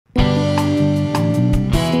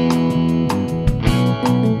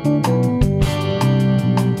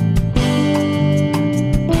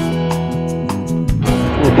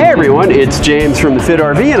everyone, it's James from the Fit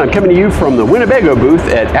RV, and I'm coming to you from the Winnebago booth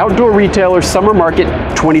at Outdoor Retailer Summer Market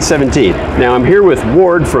 2017. Now I'm here with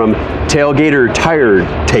Ward from TailGater Tire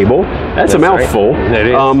Table. That's a mouthful. Right. It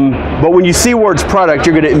is. But when you see Ward's product,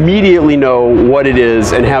 you're going to immediately know what it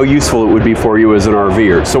is and how useful it would be for you as an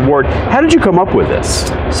RVer. So Ward, how did you come up with this?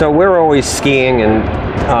 So we're always skiing and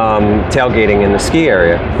tailgating in the ski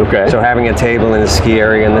area. Okay. So having a table in the ski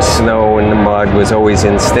area in the snow and the mud was always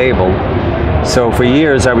unstable. So for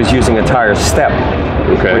years I was using a tire step,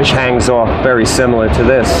 which hangs off very similar to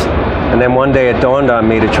this. And then one day it dawned on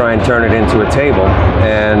me to try and turn it into a table.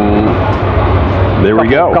 And there we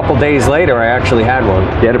go. A couple days later, I actually had one.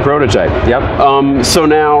 You had a prototype. Yep. So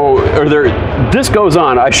now, this goes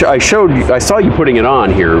on. I saw you putting it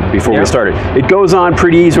on here before we started. It goes on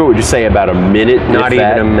pretty easy. What would you say, about a minute? Not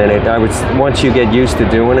even a minute. Once you get used to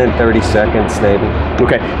doing it, 30 seconds maybe.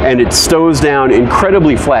 Okay, and it stows down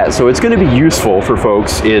incredibly flat, so it's going to be useful for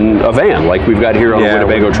folks in a van, like we've got here on the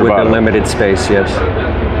Winnebago Travato. With the limited space, yes.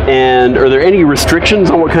 And are there any restrictions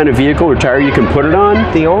on what kind of vehicle or tire you can put it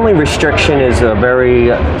on? The only restriction is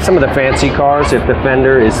some of the fancy cars, if the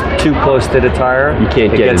fender is too close to the tire, you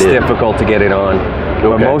can't get it in. It gets difficult to get it on. Okay.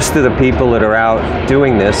 But most of the people that are out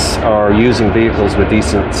doing this are using vehicles with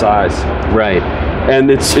decent size. Right.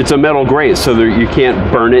 And it's a metal grate, so you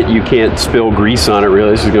can't burn it, you can't spill grease on it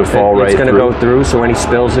really. This is going to fall right through. It's going to go through, so any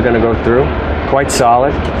spills are going to go through. Quite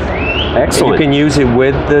solid. Excellent. You can use it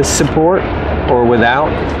with the support or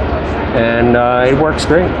without, and it works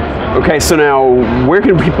great. Okay, so now where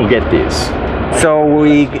can people get these? So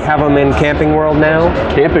we have them in Camping World now.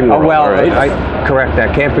 Camping World, well, right? I correct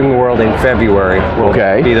that. Camping World in February will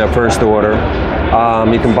be the first order.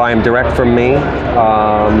 You can buy them direct from me,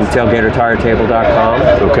 TailGaterTireTable.com.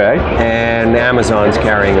 Okay. And Amazon's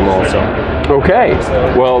carrying them also. Okay.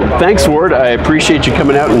 Well, thanks, Ward. I appreciate you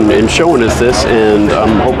coming out and showing us this, and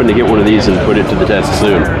I'm hoping to get one of these and put it to the test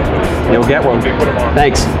soon. You'll get one.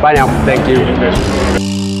 Thanks. Bye now. Thank you.